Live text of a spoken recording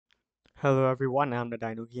Hello everyone, I'm the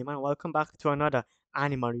Dino Gamer and welcome back to another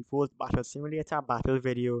Animal Revolt Battle Simulator battle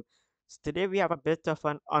video. So today we have a bit of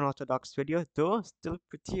an unorthodox video, though still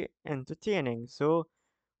pretty entertaining. So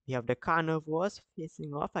we have the carnivores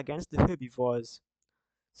facing off against the herbivores.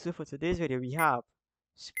 So for today's video we have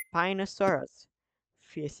Spinosaurus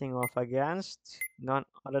facing off against none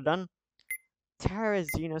other than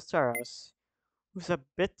Therizinosaurus, who's a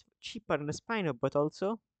bit cheaper than the Spino, but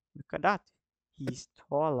also look at that, he's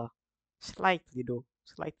taller. Slightly though,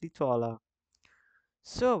 slightly taller.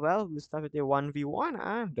 So, well, we'll start with a 1v1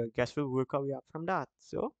 and I guess we'll work our way up from that.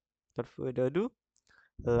 So, without further ado,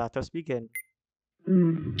 let us begin.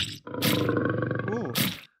 Ooh,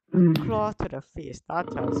 a claw to the face,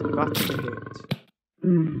 that has got to be hit.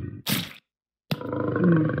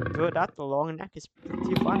 Though that long neck is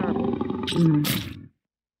pretty vulnerable.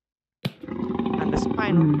 And the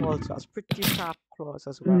spinal also has pretty sharp claws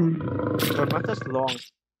as well, though not as long.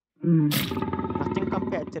 Nothing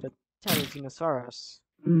compared to the Therizinosaurus.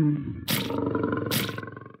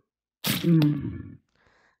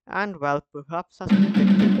 And well, perhaps as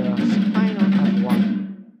predicted, the Spino had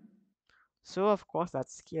won. So of course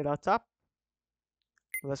let's scale that up.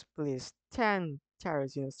 Let's place 10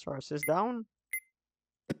 Therizinosaurus down.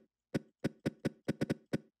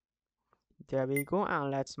 There we go,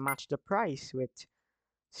 and let's match the price with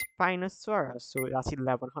Spinosaurus. So that's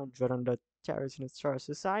 1100 on the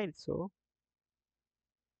Therizinosaurus side. So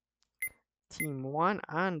team 1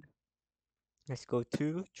 and let's go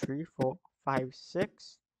 2, 3, 4, 5,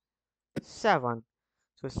 6, 7.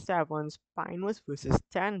 So 7 Spinos versus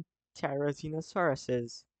 10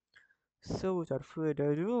 Therizinosaurus. So without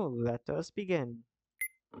further ado, let us begin.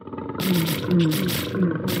 And on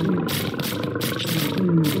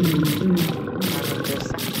the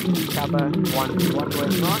second cover, one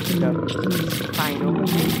going on, the Spino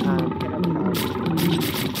winning, and here we have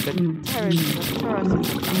the Therizinosaurus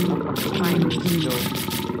attack of Spinos, though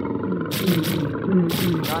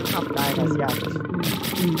none have died as yet.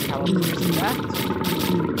 We have a first death,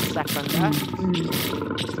 second death,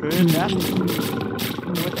 third death,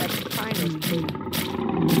 with that Spinos kill.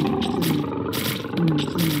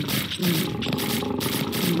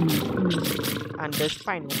 And the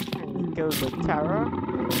Spinos finally killed the terror,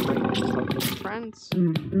 bringing out his friends.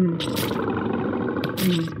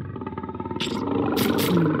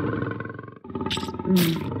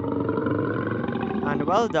 And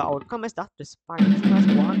well, the outcome is that the Spinos has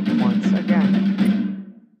won once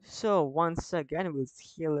again. So once again, we'll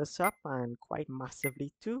heal us up and quite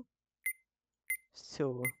massively too.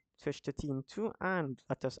 So switch to team 2 and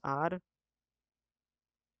let us add.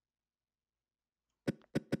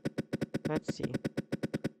 Let's see.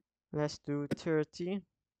 Let's do 30.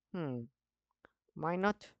 Why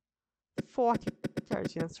not 40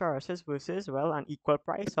 Therizinosaurus versus, well, an equal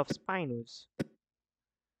price of Spinos.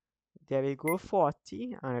 There we go,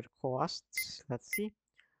 40, and it costs, let's see,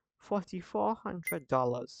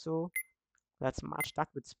 $4,400. So let's match that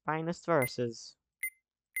with Spinos versus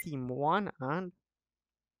team 1, and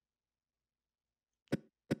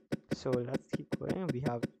so let's keep going. We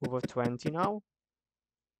have over 20 now.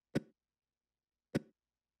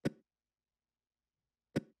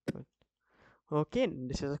 Okay,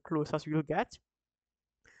 this is as close as we'll get.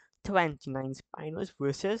 29 Spinos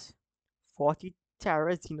versus 40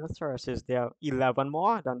 Therizinosaurus. There are 11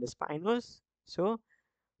 more than the Spinos. So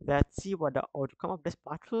let's see what the outcome of this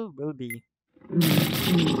battle will be.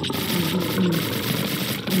 Spino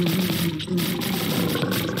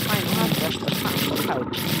has just a chance of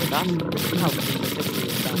help, so that's pretty helpful in the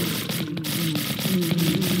situation.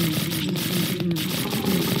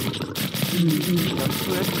 The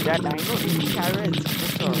first dead dino is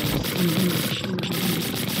Therizinosaurus.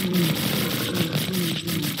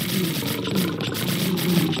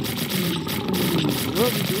 Well,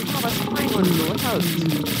 we do have a Spino on low health.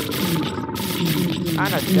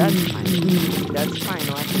 And a dead Spino. Dead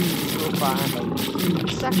Spino actually so far. And a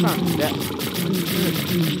second dead.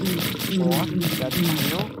 Fourth dead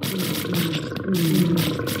Spino.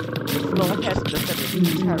 The floor has the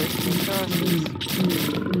Therizinosaurus.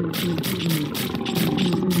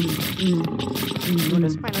 So the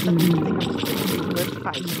Spinos are taking a good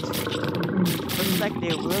fight. Looks like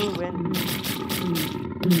they will win.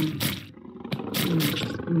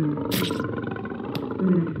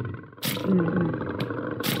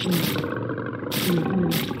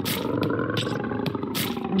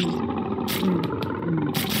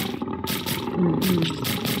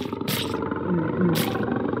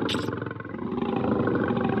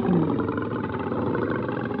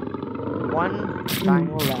 One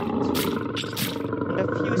dino left. And a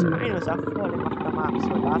few Spinos are falling off the map,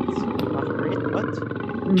 so that's not great, but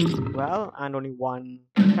Well, and only one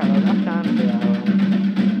feather left, and there are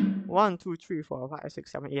around 1, 2, 3, 4, 5,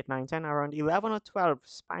 6, 7, 8, 9, 10, around 11 or 12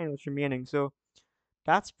 spinels remaining. So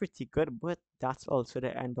that's pretty good, but that's also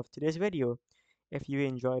the end of today's video. If you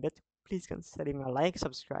enjoyed it, please consider a like,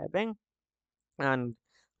 subscribing, and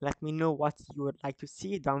let me know what you would like to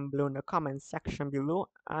see down below in the comments section below.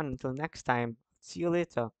 And until next time, see you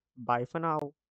later. Bye for now.